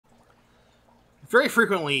Very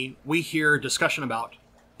frequently, we hear discussion about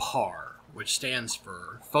PAR, which stands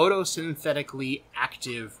for photosynthetically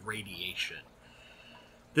active radiation.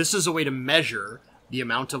 This is a way to measure the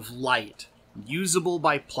amount of light usable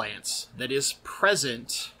by plants that is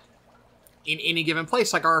present in any given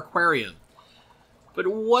place, like our aquarium. But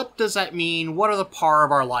what does that mean? What are the PAR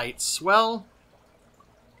of our lights? Well,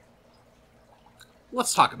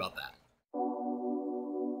 let's talk about that.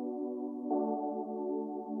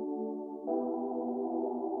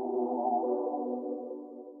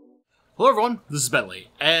 Hello everyone, this is Bentley,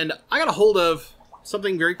 and I got a hold of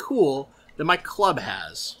something very cool that my club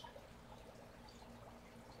has.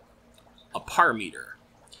 A PAR meter.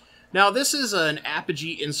 Now this is an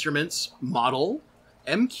Apogee Instruments model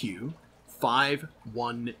MQ510,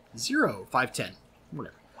 510,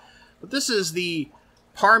 whatever. But this is the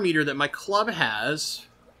PAR meter that my club has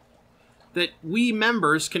that we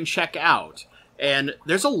members can check out. And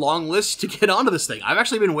there's a long list to get onto this thing. I've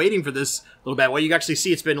actually been waiting for this a little bit. Well, you can actually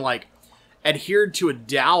see it's been like adhered to a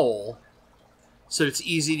dowel so it's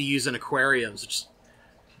easy to use in aquariums, which is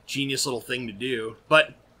a genius little thing to do.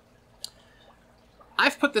 But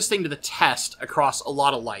I've put this thing to the test across a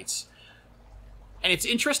lot of lights, and it's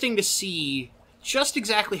interesting to see just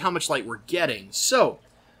exactly how much light we're getting. So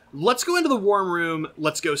let's go into the warm room.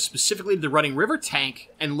 Let's go specifically to the running river tank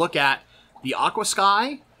and look at the Aqua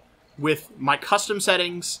Sky with my custom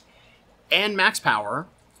settings and max power,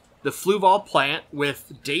 the Fluval plant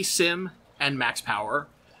with day sim and max power,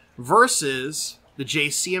 versus the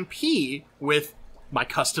jc&p with my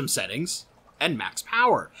custom settings and max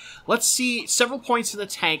power. Let's see several points in the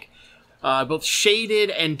tank, both shaded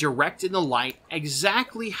and direct in the light,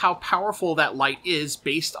 exactly how powerful that light is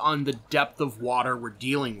based on the depth of water we're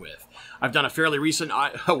dealing with. I've done a fairly recent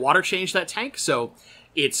water change to that tank, so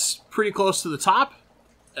it's pretty close to the top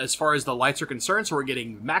as far as the lights are concerned, so we're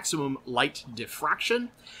getting maximum light diffraction.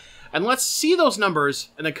 And let's see those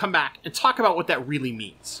numbers and then come back and talk about what that really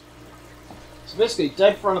means. So basically,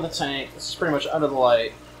 dead front of the tank, this is pretty much under the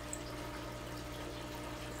light.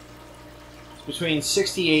 It's between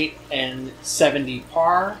 68 and 70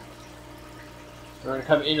 PAR. We're going to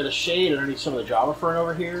come into the shade underneath some of the Java fern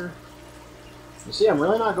over here. You see, I'm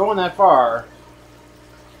really not going that far.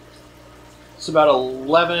 It's about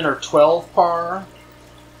 11 or 12 PAR.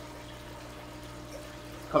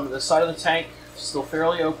 Come to this side of the tank, still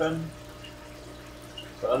fairly open,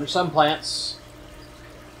 but under some plants,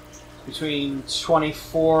 between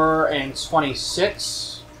 24 and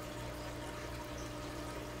 26.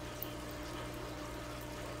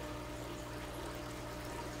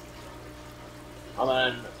 And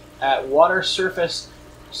then at water surface,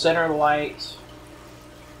 center of the light,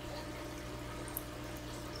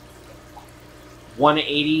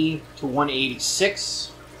 180 to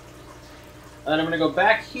 186. And then I'm going to go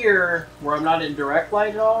back here where I'm not in direct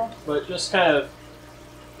light at all, but just kind of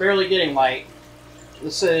barely getting light.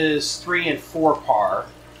 This is 3 and 4 PAR.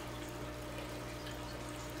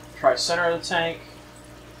 Try center of the tank,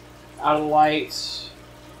 out of the light.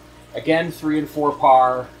 Again, 3 and 4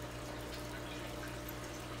 PAR.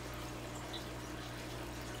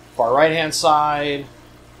 Far right hand side.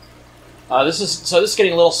 This is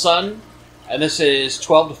getting a little sun, and this is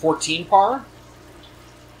 12 to 14 PAR.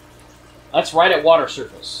 That's right at water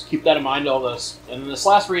surface. Keep that in mind, all this. And then this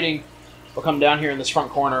last reading will come down here in this front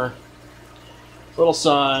corner. Little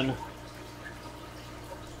sun,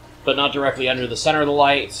 but not directly under the center of the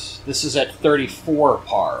light. This is at 34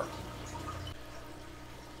 PAR.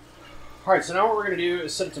 Alright, so now what we're going to do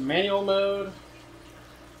is set it to manual mode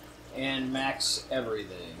and max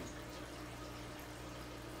everything.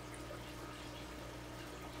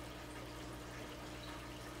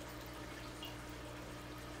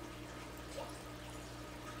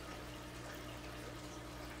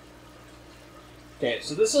 Okay,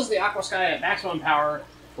 so this is the Aqua Sky at maximum power.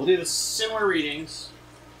 We'll do the similar readings.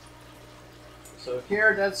 So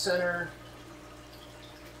here, dead center.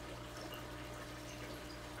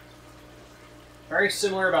 Very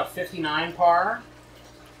similar, about 59 PAR.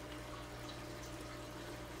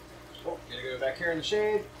 Oh, gotta go back here in the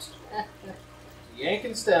shade.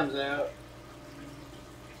 Yanking stems out.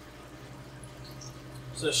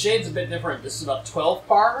 So the shade's a bit different. This is about 12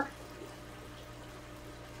 PAR.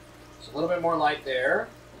 A little bit more light there.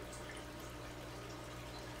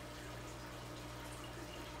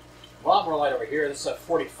 A lot more light over here. This is at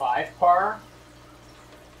 45 PAR.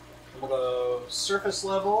 We'll go surface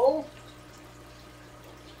level.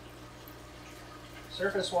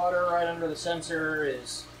 Surface water right under the sensor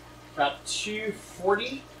is about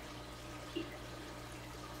 240. It's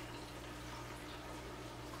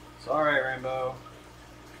alright, Rainbow.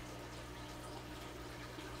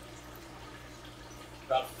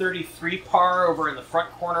 about 33 par over in the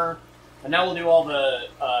front corner. And now we'll do all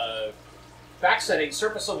the back setting,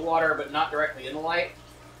 surface of water, but not directly in the light.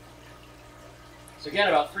 So again,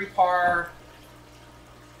 about 3 par,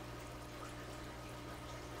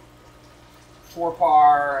 4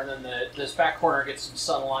 par, and then this back corner gets some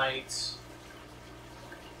sunlight. It's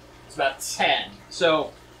about 10.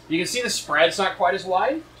 So you can see the spread's not quite as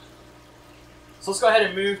wide. So let's go ahead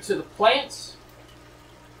and move to the plant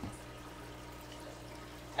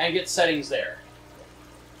and get settings there.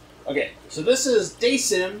 Okay, so this is day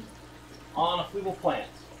sim on a fluval plant.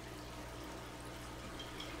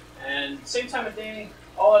 And same time of day,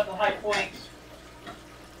 all at the high point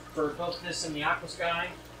for both this and the aqua sky.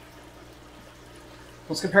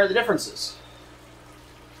 Let's compare the differences.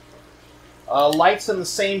 Light's in the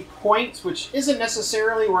same point, which isn't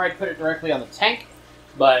necessarily where I'd put it directly on the tank,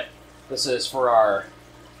 but this is for our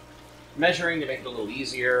measuring to make it a little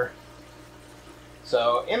easier.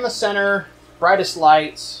 So in the center, brightest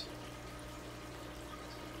lights.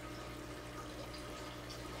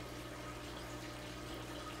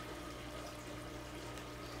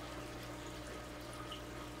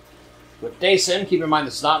 With day sim, keep in mind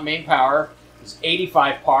this is not main power. It's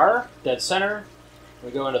 85 par, dead center.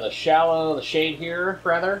 We go into the shallow, the shade here,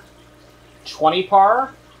 rather. 20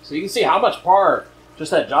 par. So you can see how much par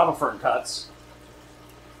just that Java fern cuts.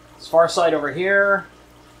 This far side over here,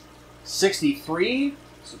 63.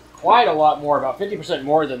 So quite a lot more, about 50%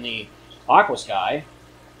 more than the aqua sky.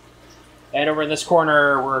 And over in this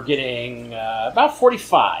corner, we're getting about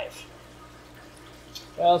 45.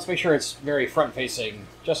 Well, let's make sure it's very front-facing,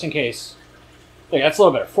 just in case. Look, that's a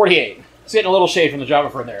little better. 48. It's getting a little shade from the Java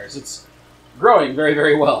fern there. It's growing very,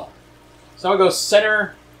 very well. So I'm going to go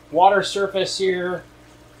center water surface here,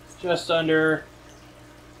 just under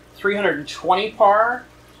 320 par.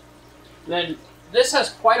 Then this has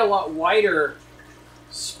quite a lot wider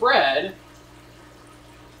spread,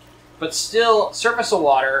 but still surface of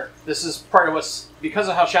water. This is part of what's, because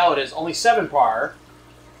of how shallow it is, only 7 par.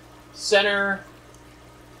 Center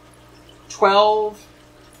 12,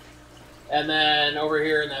 and then over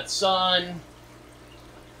here in that sun,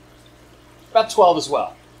 about 12 as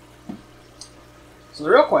well. So the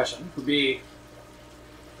real question would be,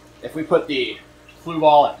 if we put the flue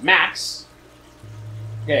ball at max.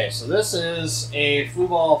 Okay, so this is a flue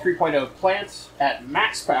ball 3.0 plant at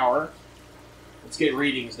max power. Let's get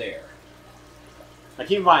readings there. Now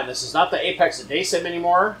keep in mind, this is not the apex of day sim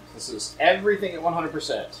anymore. This is everything at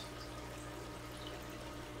 100%.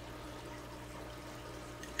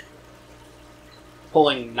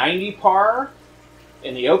 Pulling 90 par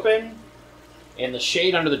in the open, in the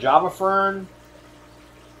shade under the Java fern,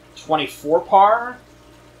 24 par,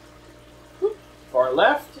 far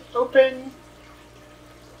left, open,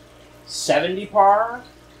 70 par,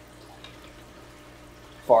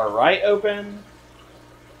 far right, open,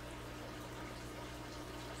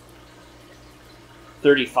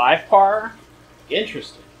 35 par,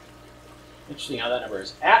 interesting. Interesting how that number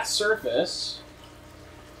is. At surface,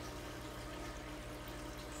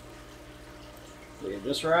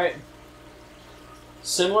 just right.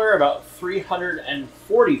 Similar, about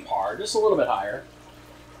 340 par, just a little bit higher.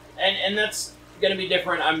 And that's going to be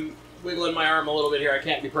different. I'm wiggling my arm a little bit here. I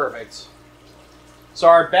can't be perfect. So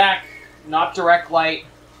our back, not direct light.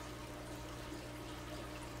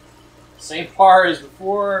 Same par as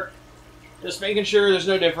before. Just making sure there's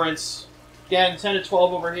no difference. Again, 10 to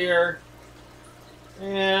 12 over here.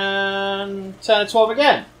 And 10 to 12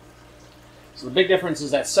 again. So the big difference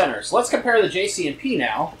is that center. So let's compare the jc&p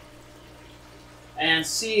now and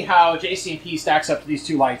see how jc&p stacks up to these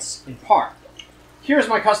two lights in par. Here's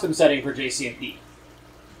my custom setting for jc&p.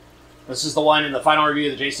 This is the one in the final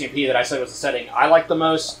review of the jc&p that I said was the setting I like the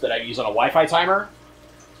most, that I use on a Wi-Fi timer.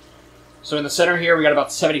 So in the center here, we got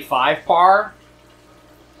about 75 par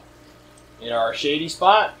in our shady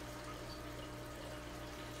spot.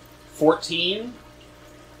 14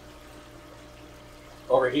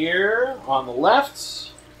 over here on the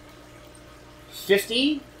left.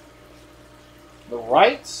 50 the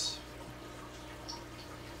right.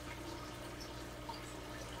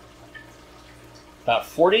 About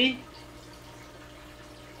 40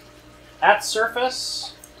 at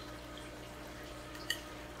surface.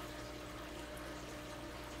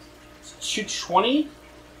 220.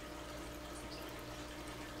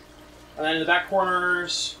 And then in the back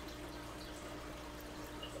corners,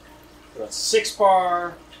 about 6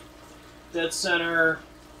 par, dead center,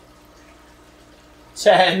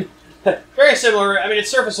 10. Very similar. I mean,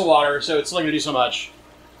 it's surface of water, so it's only going to do so much.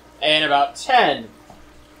 And about 10.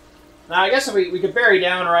 Now, I guess if we could bury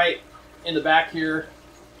down right in the back here.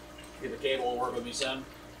 Get the cable will work with me some.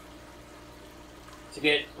 to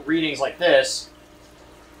get readings like this.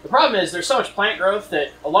 The problem is there's so much plant growth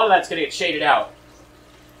that a lot of that's going to get shaded out.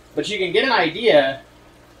 But you can get an idea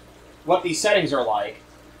what these settings are like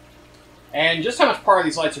and just how much power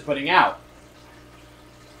these lights are putting out.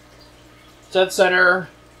 Dead center,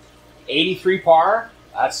 83 par.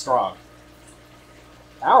 That's strong.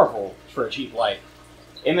 Powerful for a cheap light.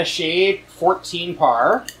 In the shade, 14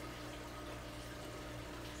 par.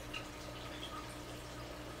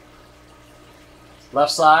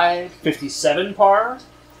 Left side, 57 par.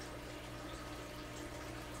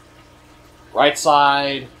 Right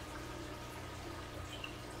side,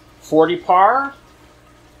 40 par.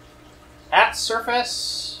 At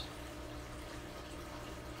surface,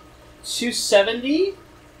 270.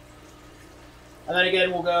 And then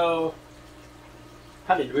again, we'll go...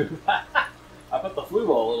 How did it move? I put the flue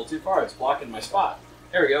ball a little too far. It's blocking my spot.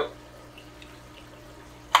 There we go.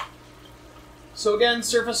 So again,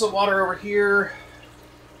 surface of water over here.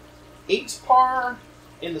 8 par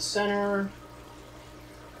in the center.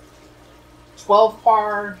 12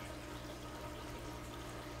 par.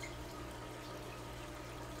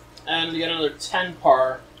 And we got another 10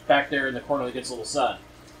 par back there in the corner that gets a little sun.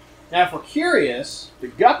 Now, if we're curious, the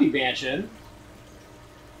Guppy Mansion.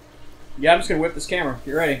 Yeah, I'm just going to whip this camera.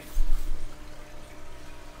 Get ready.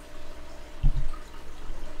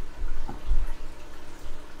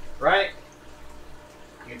 Right?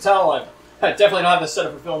 You can tell I definitely don't have this set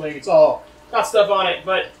up for filming. It's all got stuff on it,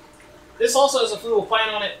 but this also has a fluid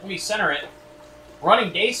plant on it. Let me center it.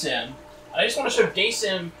 Running day sim. I just want to show day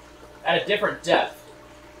sim at a different depth.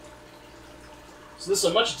 So this is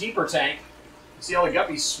a much deeper tank. You see all the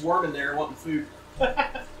guppies swarming there wanting food.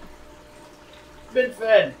 Been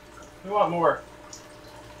fed. We want more.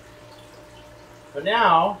 But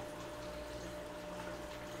now,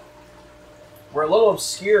 we're a little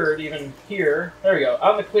obscured even here. There we go.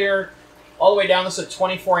 Out in the clear, all the way down. This is a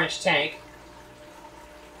 24-inch tank.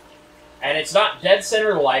 And it's not dead center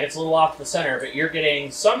of the light. It's a little off the center, but you're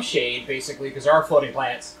getting some shade, basically, because there are floating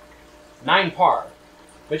plants. 9 par.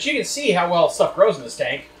 But you can see how well stuff grows in this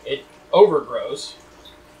tank. It overgrows.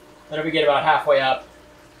 Then if we get about halfway up,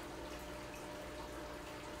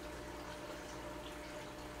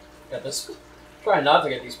 got this. Trying not to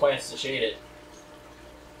get these plants to shade it.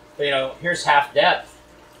 But, you know, here's half depth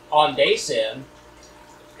on day sim,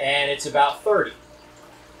 and it's about 30.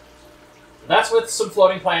 That's with some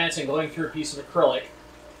floating plants and going through a piece of acrylic.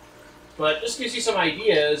 But just gives you some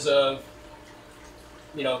ideas of,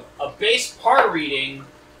 you know, a base par reading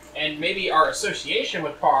and maybe our association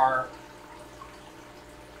with par.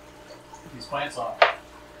 Get these plants off.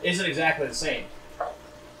 Isn't exactly the same.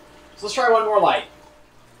 So let's try one more light.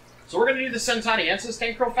 So we're going to do the Centaniensis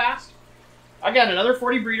tank real fast. Again, another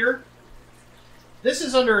 40 breeder. This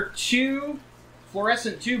is under 2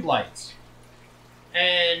 fluorescent tube lights.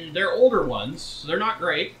 And they're older ones, so they're not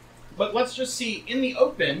great. But let's just see in the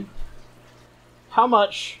open how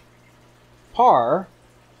much par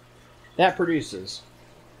that produces.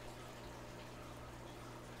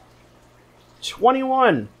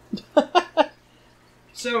 21.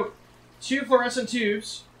 So 2 fluorescent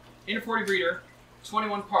tubes in a 40 breeder.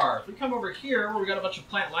 21 par. If we come over here, where we got a bunch of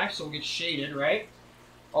plant life, so we'll get shaded, right?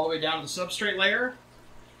 All the way down to the substrate layer.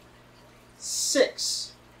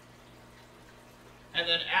 6. And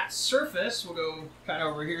then at surface, we'll go kind of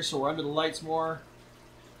over here, so we're under the lights more.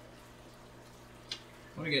 I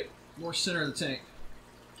want to get more center of the tank.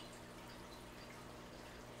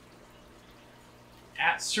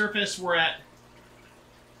 At surface, we're at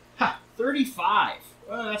 35.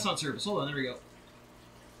 Oh, that's not surface. Hold on, there we go.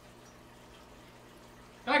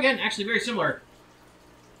 Again, actually very similar.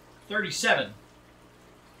 37.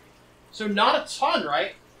 So not a ton,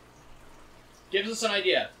 right? Gives us an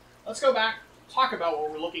idea. Let's go back, talk about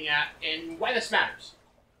what we're looking at, and why this matters.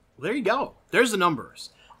 Well, there you go. There's the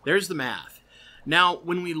numbers. There's the math. Now,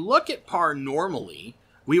 when we look at par normally,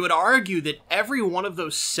 we would argue that every one of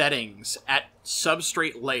those settings at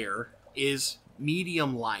substrate layer is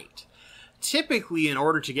medium light. Typically, in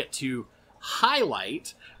order to get to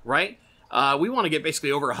highlight, right, we want to get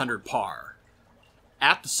basically over 100 par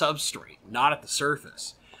at the substrate, not at the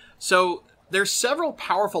surface. So there's several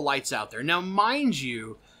powerful lights out there. Now, mind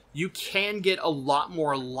you, you can get a lot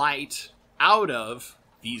more light out of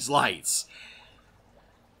these lights.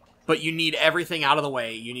 But you need everything out of the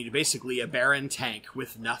way. You need basically a barren tank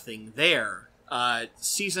with nothing there.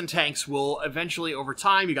 Season tanks will eventually, over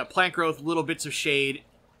time, you got plant growth, little bits of shade.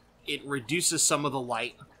 It reduces some of the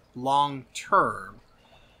light long term.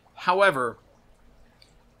 However,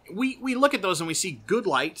 we look at those and we see good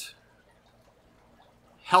light,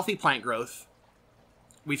 healthy plant growth.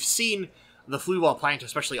 We've seen the flue ball plant,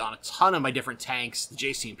 especially on a ton of my different tanks. The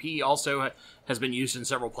jc&p also has been used in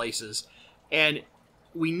several places. And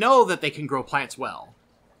we know that they can grow plants well.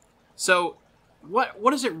 So what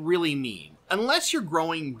does it really mean? Unless you're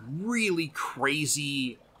growing really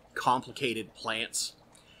crazy, complicated plants,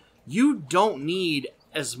 you don't need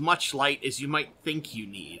as much light as you might think you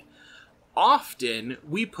need. Often,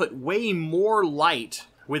 we put way more light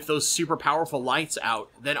with those super powerful lights out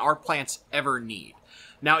than our plants ever need.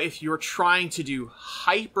 Now, if you're trying to do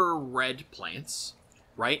hyper red plants,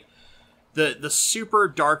 right? The super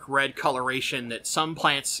dark red coloration that some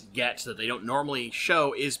plants get that they don't normally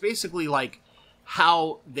show is basically like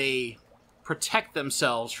how they protect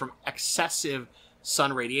themselves from excessive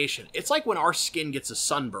sun radiation. It's like when our skin gets a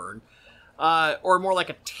sunburn, or more like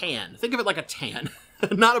a tan. Think of it like a tan.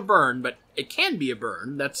 Not a burn, but it can be a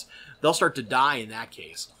burn. They'll start to die in that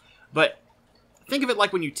case. But think of it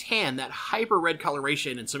like when you tan, that hyper red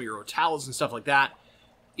coloration in some of your rotalis and stuff like that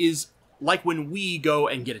is like when we go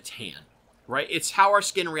and get a tan, right? It's how our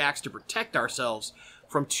skin reacts to protect ourselves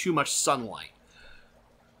from too much sunlight.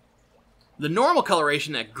 The normal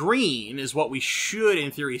coloration, that green, is what we should, in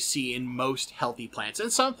theory, see in most healthy plants.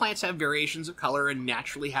 And some plants have variations of color and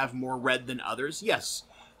naturally have more red than others. Yes,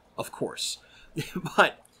 of course.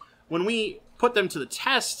 But when we put them to the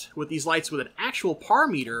test with these lights with an actual par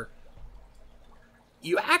meter,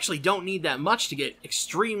 you actually don't need that much to get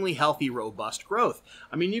extremely healthy, robust growth.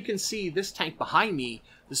 I mean, you can see this tank behind me,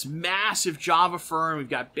 this massive Java fern. We've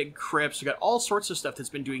got big crypts. We've got all sorts of stuff that's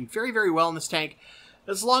been doing very, very well in this tank,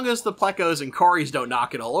 as long as the plecos and cories don't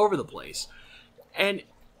knock it all over the place. And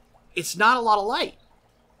it's not a lot of light.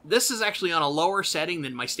 This is actually on a lower setting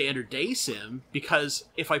than my standard day sim, because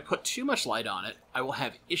if I put too much light on it, I will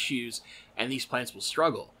have issues and these plants will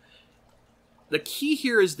struggle. The key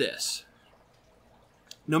here is this.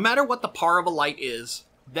 No matter what the par of a light is,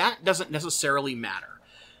 that doesn't necessarily matter.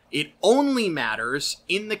 It only matters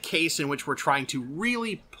in the case in which we're trying to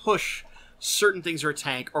really push certain things in our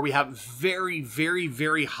tank, or we have very, very,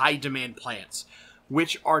 very high demand plants,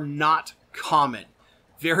 which are not common.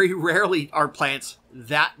 Very rarely are plants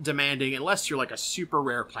that demanding, unless you're like a super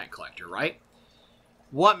rare plant collector, right?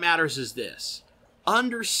 What matters is this: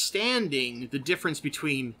 understanding the difference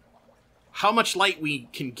between how much light we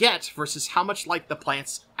can get versus how much light the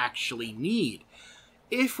plants actually need.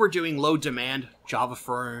 If we're doing low demand, Java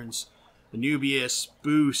ferns, Anubias,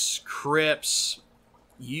 Boosts, Crypts,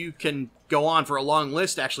 you can go on for a long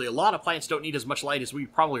list. Actually, a lot of plants don't need as much light as we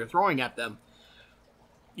probably are throwing at them.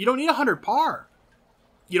 You don't need 100 par.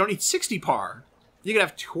 You don't need 60 par. You can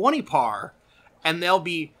have 20 par, and they'll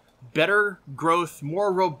be better growth,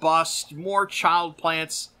 more robust, more child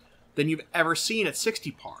plants than you've ever seen at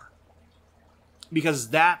 60 par. Because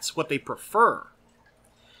that's what they prefer.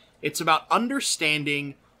 It's about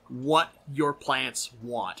understanding what your plants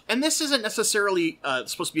want. And this isn't necessarily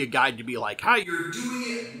supposed to be a guide to be like, how you're doing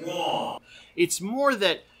it wrong. It's more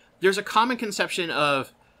that there's a common conception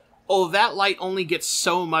of, oh, that light only gets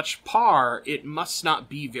so much par, it must not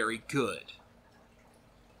be very good.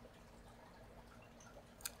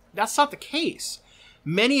 That's not the case.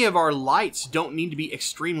 Many of our lights don't need to be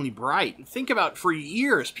extremely bright. Think about, for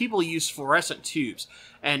years, people use fluorescent tubes.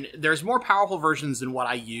 And there's more powerful versions than what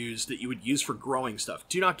I use that you would use for growing stuff.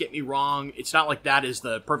 Do not get me wrong. It's not like that is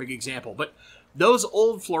the perfect example. But those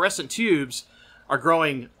old fluorescent tubes are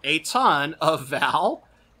growing a ton of Val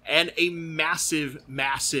and a massive,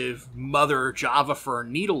 massive mother Java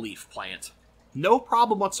fern needle leaf plant. No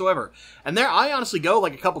problem whatsoever. And there, I honestly go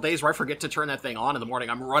like a couple days where I forget to turn that thing on in the morning.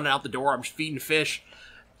 I'm running out the door, I'm feeding fish,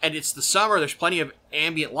 and it's the summer, there's plenty of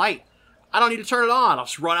ambient light. I don't need to turn it on, I'll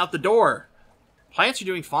just run out the door. Plants are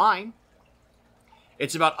doing fine.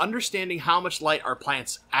 It's about understanding how much light our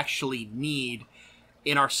plants actually need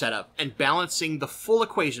in our setup and balancing the full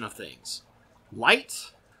equation of things.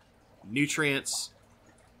 Light, nutrients,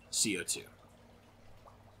 CO2.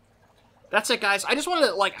 That's it, guys. I just wanted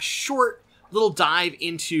to, like, a short little dive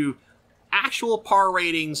into actual par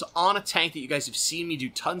ratings on a tank that you guys have seen me do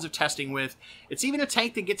tons of testing with. It's even a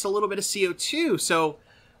tank that gets a little bit of CO2, so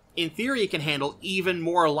in theory it can handle even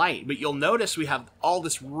more light. But you'll notice we have all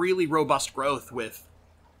this really robust growth with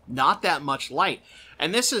not that much light.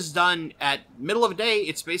 And this is done at middle of the day.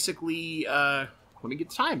 It's basically, let me get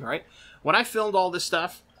the time, right? When I filmed all this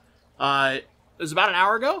stuff, it was about an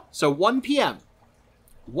hour ago, so 1 p.m.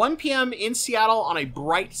 1 p.m. in Seattle on a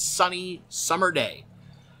bright, sunny summer day.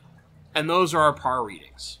 And those are our par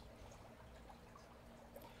readings.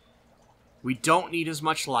 We don't need as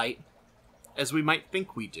much light as we might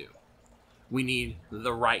think we do. We need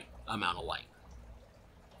the right amount of light.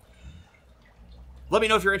 Let me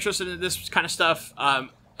know if you're interested in this kind of stuff.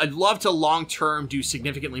 I'd love to long-term do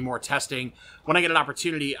significantly more testing. When I get an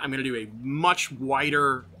opportunity, I'm going to do a much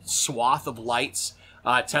wider swath of lights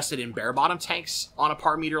tested in bare-bottom tanks on a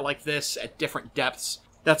par meter like this at different depths.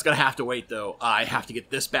 That's going to have to wait, though. I have to get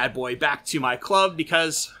this bad boy back to my club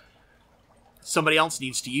because somebody else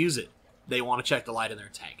needs to use it. They want to check the light in their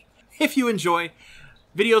tank. If you enjoy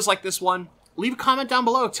videos like this one, leave a comment down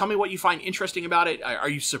below. Tell me what you find interesting about it. Are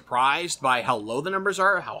you surprised by how low the numbers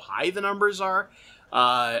are, how high the numbers are?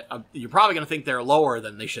 You're probably going to think they're lower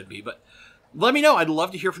than they should be, but let me know. I'd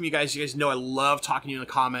love to hear from you guys. You guys know I love talking to you in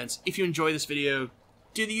the comments. If you enjoy this video,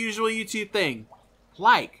 do the usual YouTube thing.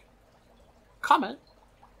 Like, comment,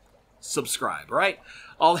 subscribe, right?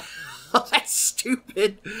 All that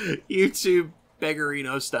stupid YouTube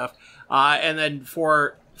beggarino stuff. And then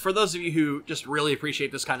for those of you who just really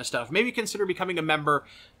appreciate this kind of stuff, maybe consider becoming a member,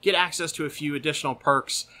 get access to a few additional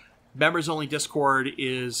perks. Members-only Discord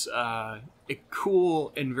is a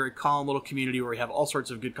cool and very calm little community where we have all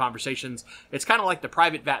sorts of good conversations. It's kind of like the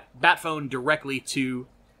private bat phone directly to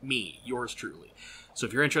me, yours truly. So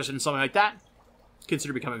if you're interested in something like that,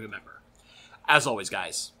 consider becoming a member. As always,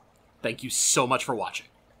 guys, thank you so much for watching,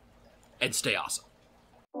 and stay awesome.